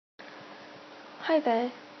Hi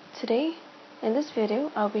there. Today, in this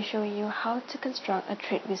video, I'll be showing you how to construct a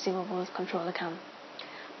trade receivables control account.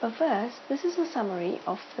 But first, this is a summary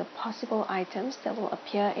of the possible items that will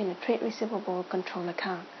appear in a trade receivable control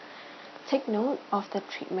account. Take note of the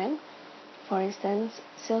treatment. For instance,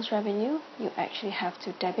 sales revenue, you actually have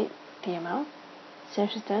to debit the amount.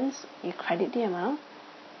 Sales returns, you credit the amount.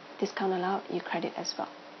 Discount allowed, you credit as well.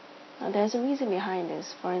 Now, there's a reason behind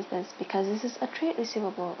this. For instance, because this is a trade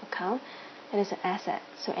receivable account, it is an asset,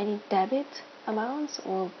 so any debit amounts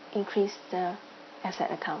will increase the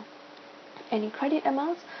asset account. Any credit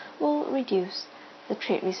amounts will reduce the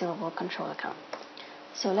trade receivable control account.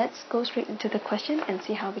 So let's go straight into the question and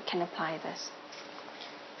see how we can apply this.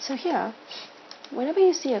 So here, whenever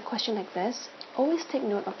you see a question like this, always take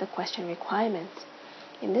note of the question requirements.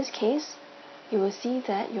 In this case, you will see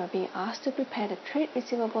that you are being asked to prepare the trade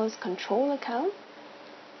receivables control account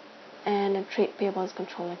and a trade payables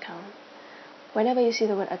control account. Whenever you see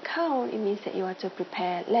the word account, it means that you are to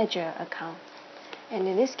prepare ledger account. And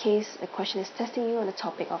in this case, the question is testing you on the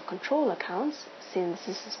topic of control accounts, since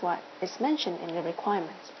this is what is mentioned in the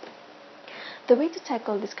requirements. The way to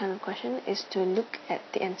tackle this kind of question is to look at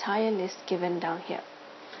the entire list given down here.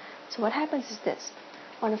 So what happens is this.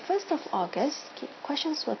 On the 1st of August,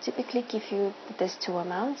 questions will typically give you these two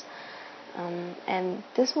amounts, and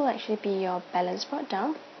this will actually be your balance brought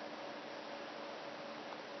down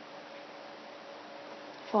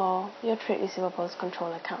for your trade receivables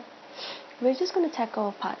control account. We're just going to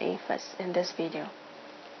tackle part A first in this video.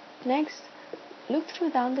 Next, look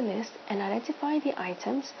through down the list and identify the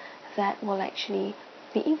items that will actually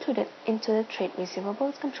be included into the trade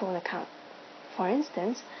receivables control account. For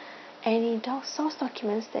instance, any source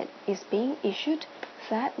documents that is being issued,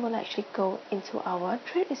 that will actually go into our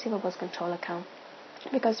trade receivables control account,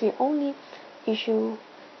 because we only issue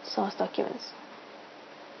source documents.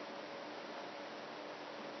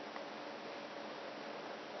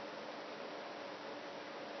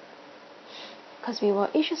 Because we will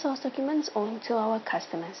issue source documents only to our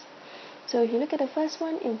customers. So if you look at the first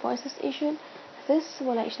one, invoices issued, this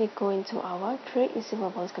will actually go into our trade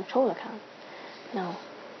receivables control account. Now,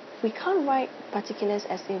 we can't write particulars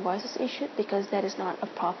as invoices issued because that is not a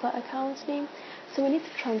proper account name. So we need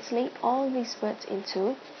to translate all these words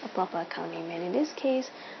into a proper account name. And in this case,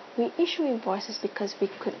 we issue invoices because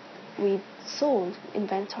we sold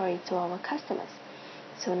inventory to our customers.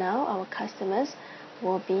 So now our customers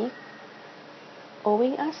will be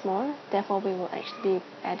owing us more, therefore we will actually be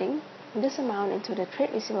adding this amount into the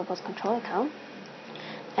trade receivables control account,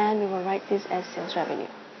 and we will write this as sales revenue.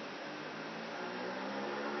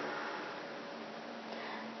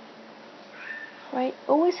 Right,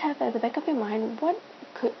 always have at the back of your mind what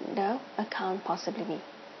could the account possibly be.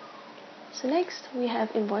 So next we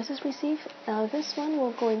have invoices received. Now this one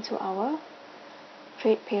will go into our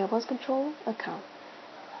trade payables control account,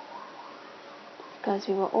 because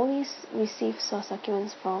we will only receive source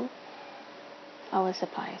documents from our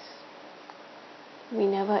suppliers. We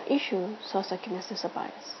never issue source documents to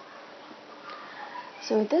suppliers.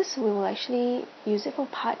 So this, we will actually use it for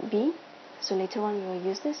part B. So later on we will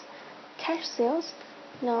use this. Cash sales.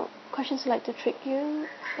 Now, questions like to trick you,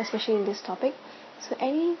 especially in this topic. So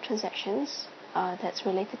any transactions that's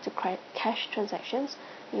related to cash transactions,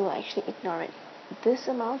 you will actually ignore it. This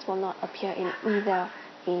amount will not appear in either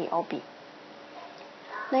A or B.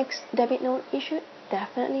 Next, debit note issued,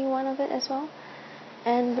 definitely one of it as well.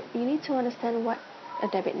 And you need to understand what a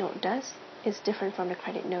debit note does. It's different from the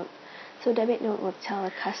credit note. So debit note will tell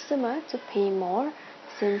a customer to pay more,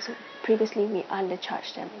 since previously we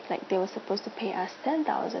undercharged them. Like they were supposed to pay us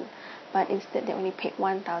 10,000, but instead they only paid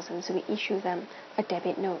 1,000, so we issue them a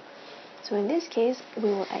debit note. So in this case, we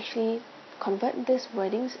will actually convert these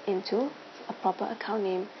wordings into a proper account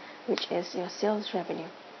name, which is your sales revenue.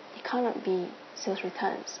 It cannot be sales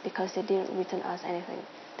returns because they didn't return us anything.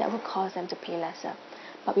 That will cause them to pay lesser.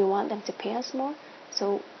 But we want them to pay us more,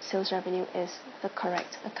 so sales revenue is the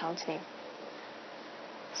correct account name.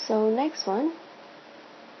 So next one,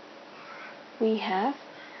 we have,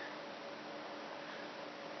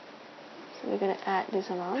 so we're going to add this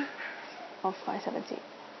amount of 570.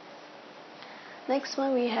 Next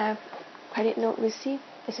one, we have credit note received.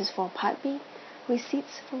 This is for part B.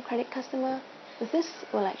 Receipts from credit customer. This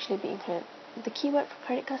will actually be included. The keyword for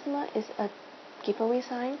credit customer is a giveaway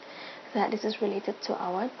sign that this is related to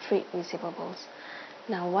our trade receivables.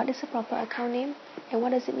 Now, what is a proper account name, and what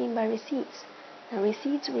does it mean by receipts? Now,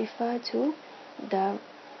 receipts refer to the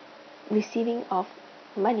receiving of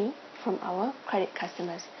money from our credit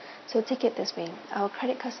customers. So take it this way. Our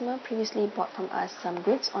credit customer previously bought from us some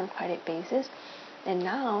goods on credit basis, and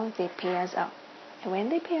now they pay us out. And when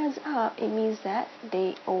they pay us up, it means that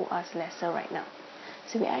they owe us lesser right now.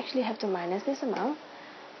 So we actually have to minus this amount,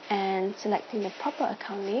 and selecting the proper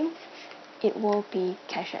account name, it will be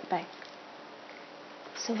cash at bank.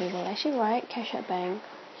 So we will actually write cash at bank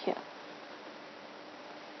here.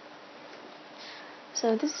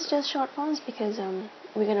 So this is just short forms because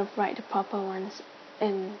we're going to write the proper ones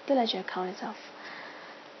in the ledger account itself.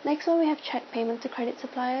 Next one, we have check payment to credit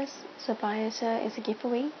suppliers. Suppliers is a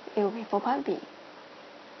giveaway. It will be for part B.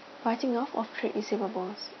 Writing off of trade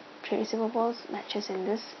receivables. Trade receivables matches in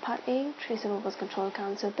this part A, trade receivables control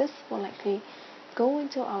account. So this will actually go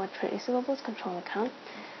into our trade receivables control account.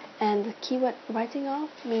 And the keyword writing off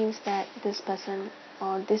means that this person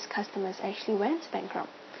or this customer actually went bankrupt.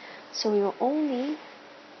 So we will only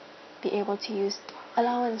be able to use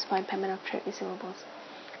allowance for impairment of trade receivables.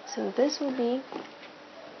 So this will be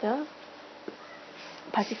the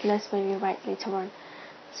particulars when we write later on.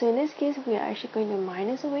 So in this case, we are actually going to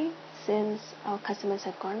minus away since our customers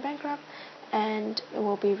have gone bankrupt, and it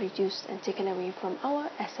will be reduced and taken away from our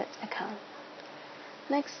assets account.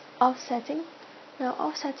 Next, offsetting. Now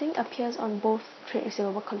offsetting appears on both trade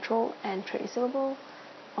receivable control and trade receivable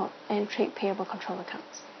and trade payable control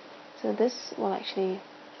accounts. So this will actually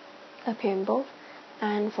appear in both,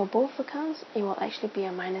 and for both accounts it will actually be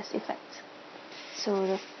a minus effect. So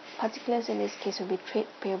the particulars in this case will be trade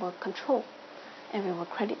payable control, and we will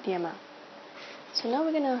credit the amount. So now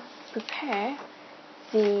we're going to prepare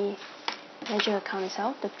the ledger account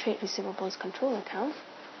itself, the trade receivables control account.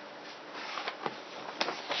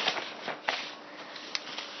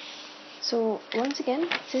 So once again,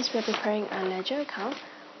 since we're preparing a ledger account,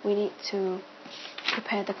 we need to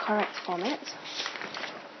prepare the correct format,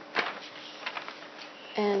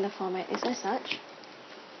 and the format is as such.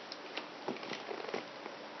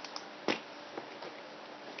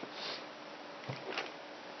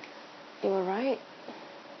 You will write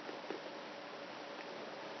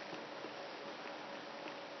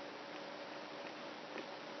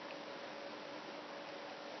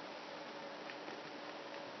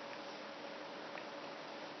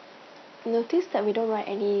notice that we don't write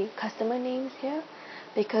any customer names here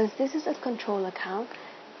because this is a control account,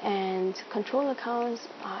 and control accounts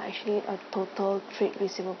are actually a total trade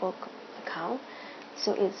receivable account.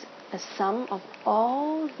 So it's a sum of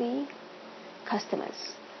all the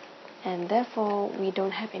customers, and therefore we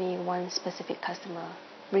don't have any one specific customer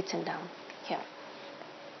written down here.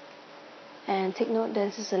 And take note,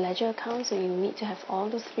 this is a ledger account, so you need to have all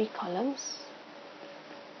the 3 columns.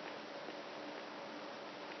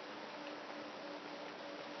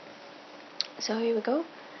 So here we go,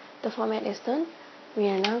 the format is done. We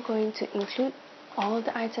are now going to include all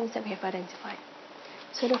the items that we have identified.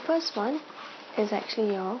 So the first one is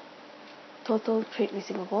actually your total trade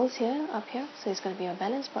receivables here, up here. So it's going to be your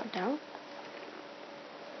balance brought down.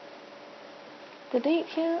 The date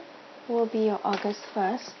here will be your August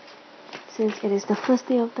 1st, since it is the first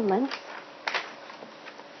day of the month.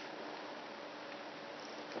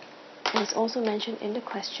 And it's also mentioned in the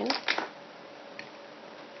question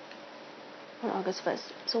on August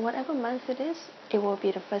 1st. So whatever month it is, it will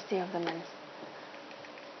be the first day of the month.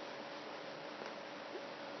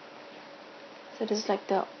 So this is like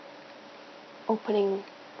the opening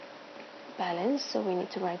balance, so we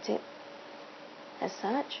need to write it as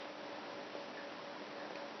such.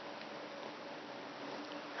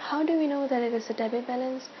 How do we know that it is a debit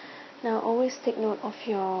balance? Now always take note of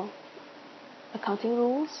your accounting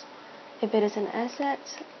rules. If it is an asset,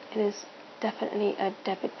 it is definitely a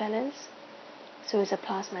debit balance. So it's a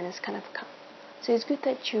plus minus kind of account. So it's good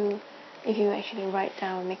that you, if you actually write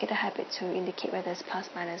down, make it a habit to indicate whether it's plus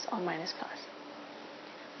minus or minus plus.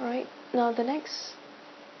 Alright, now the next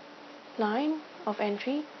line of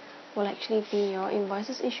entry will actually be your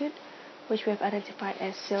invoices issued, which we have identified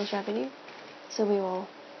as sales revenue. So we will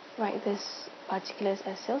write this particulars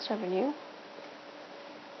as sales revenue,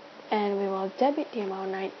 and we will debit the amount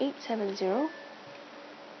 9870.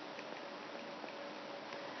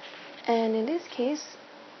 And in this case,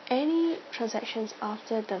 any transactions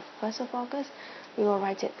after the 1st of August, we will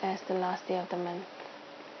write it as the last day of the month,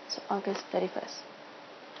 so August 31st.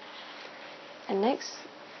 And next,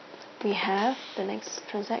 we have the next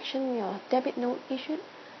transaction, your debit note issued.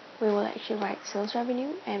 We will actually write sales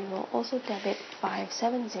revenue, and we'll also debit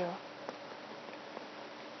 570.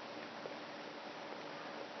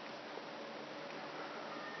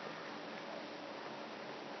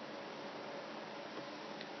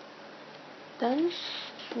 Done.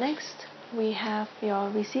 Next, we have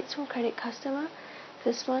your receipts from credit customer.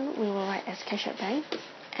 This one we will write as cash at bank,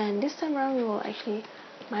 and this time around we will actually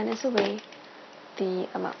minus away the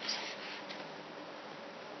amount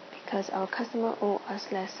because our customer owe us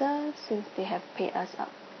lesser since they have paid us up.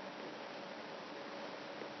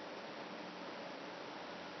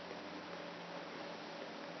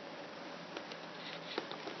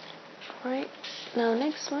 Alright, now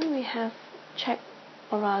next one we have check,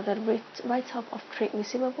 or rather write-off of trade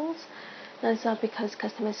receivables. Now it's not because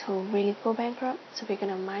customers who really go bankrupt, so we're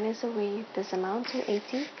going to minus away this amount to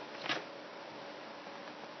 80.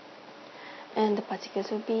 And the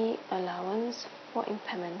particulars will be allowance for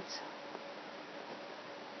impairments.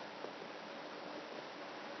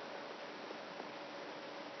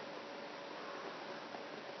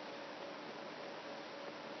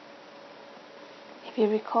 If you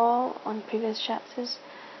recall on previous chapters,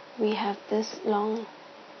 we have this long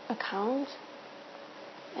account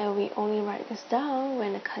and we only write this down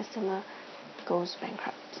when the customer goes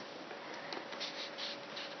bankrupt.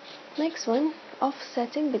 Next one,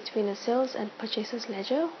 offsetting between the sales and purchases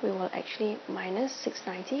ledger, we will actually minus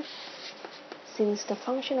 690, since the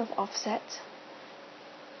function of offset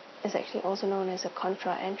is actually also known as a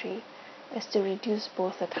contra entry, is to reduce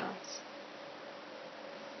both accounts.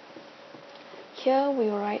 Here we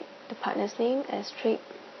will write the partner's name as trade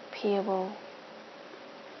payable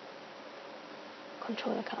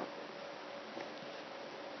control account.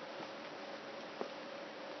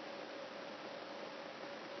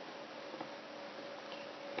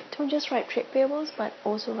 Don't just write trade payables, but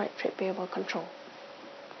also write trade payable control.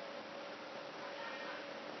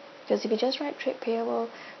 Because if you just write trade payable,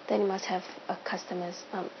 then you must have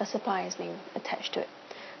a supplier's name attached to it.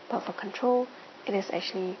 But for control, it is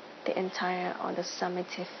actually the entire or the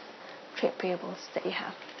summative trade payables that you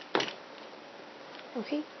have.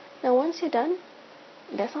 Okay, now once you're done,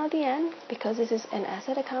 that's not the end, because this is an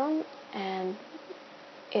asset account and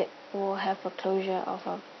it will have a closure of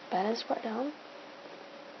a balance brought down.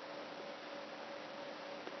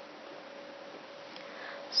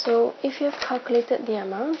 So if you have calculated the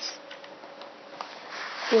amounts,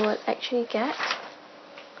 you will actually get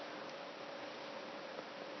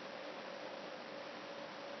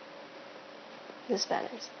this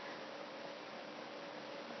balance.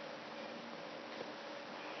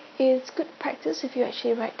 It's good practice if you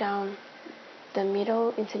actually write down the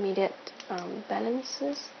middle, intermediate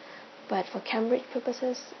balances, but for Cambridge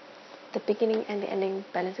purposes, the beginning and the ending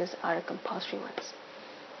balances are the compulsory ones.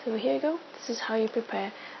 So here you go. This is how you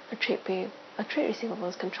prepare a trade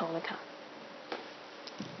receivables control account.